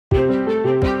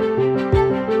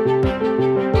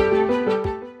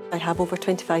have over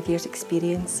 25 years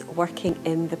experience working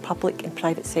in the public and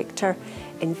private sector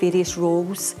in various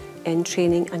roles in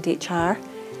training and HR,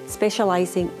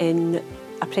 specialising in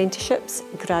apprenticeships,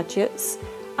 graduates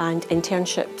and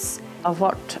internships. I've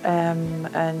worked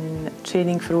in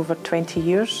training for over 20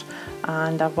 years,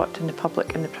 and I've worked in the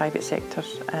public and the private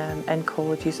sectors, in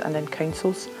colleges and in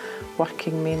councils,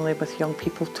 working mainly with young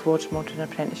people towards modern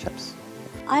apprenticeships.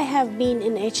 I have been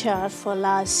in HR for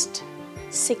last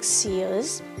 6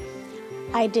 years.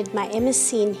 I did my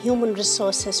MSc in Human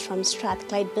Resources from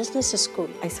Strathclyde Business School.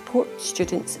 I support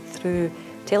students through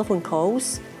telephone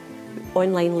calls,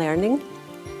 online learning,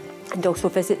 and also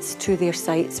visits to their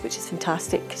sites, which is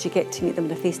fantastic because you get to meet them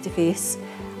in a face-to-face,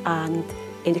 and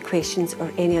any questions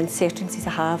or any uncertainties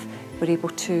I have, we're able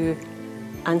to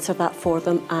answer that for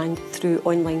them, and through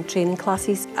online training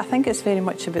classes. I think it's very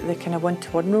much about the kind of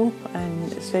one-to-one role,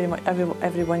 and it's very much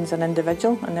everyone's an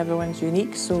individual and everyone's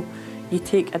unique, so you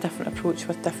take a different approach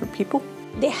with different people.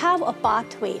 They have a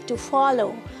pathway to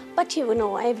follow, but you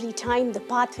know, every time the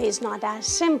pathway is not as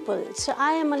simple. So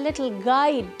I am a little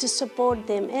guide to support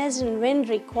them as and when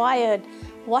required,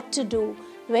 what to do,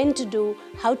 when to do,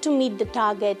 how to meet the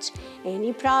targets.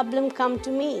 Any problem, come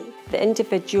to me. The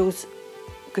individuals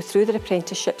go through their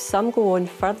apprenticeship, some go on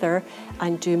further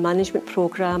and do management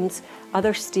programmes,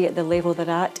 others stay at the level they're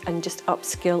at and just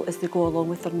upskill as they go along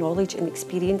with their knowledge and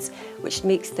experience, which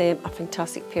makes them a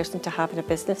fantastic person to have in a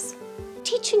business.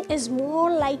 Teaching is more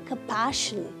like a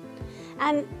passion,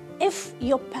 and if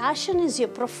your passion is your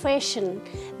profession,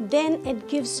 then it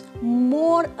gives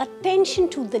more attention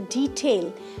to the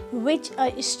detail which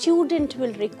a student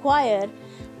will require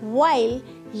while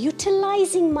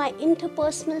utilizing my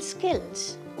interpersonal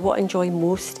skills. What I enjoy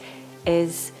most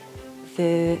is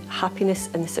the happiness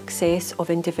and the success of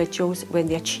individuals when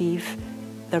they achieve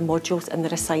their modules and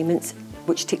their assignments,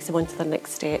 which takes them on to their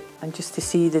next step. And just to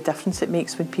see the difference it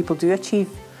makes when people do achieve,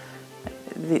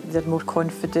 they're more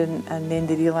confident, and then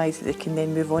they realise that they can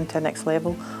then move on to the next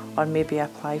level or maybe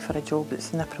apply for a job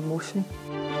that's in a promotion.